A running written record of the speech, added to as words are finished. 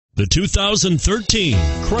The 2013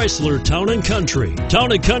 Chrysler Town Country.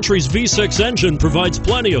 Town Country's V6 engine provides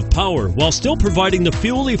plenty of power while still providing the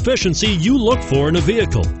fuel efficiency you look for in a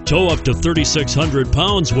vehicle. Tow up to 3,600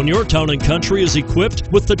 pounds when your Town Country is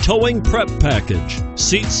equipped with the Towing Prep Package.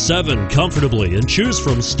 Seat 7 comfortably and choose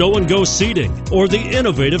from stow and go seating or the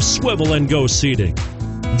innovative swivel and go seating.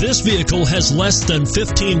 This vehicle has less than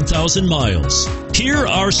 15,000 miles. Here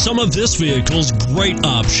are some of this vehicle's great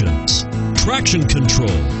options: traction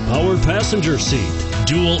control, power passenger seat,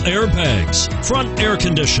 dual airbags, front air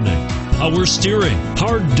conditioning, power steering,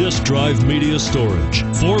 hard disk drive media storage,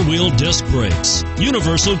 4-wheel disc brakes,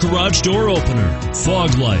 universal garage door opener,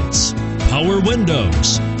 fog lights, power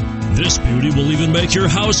windows. This beauty will even make your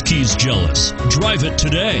house keys jealous. Drive it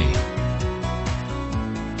today.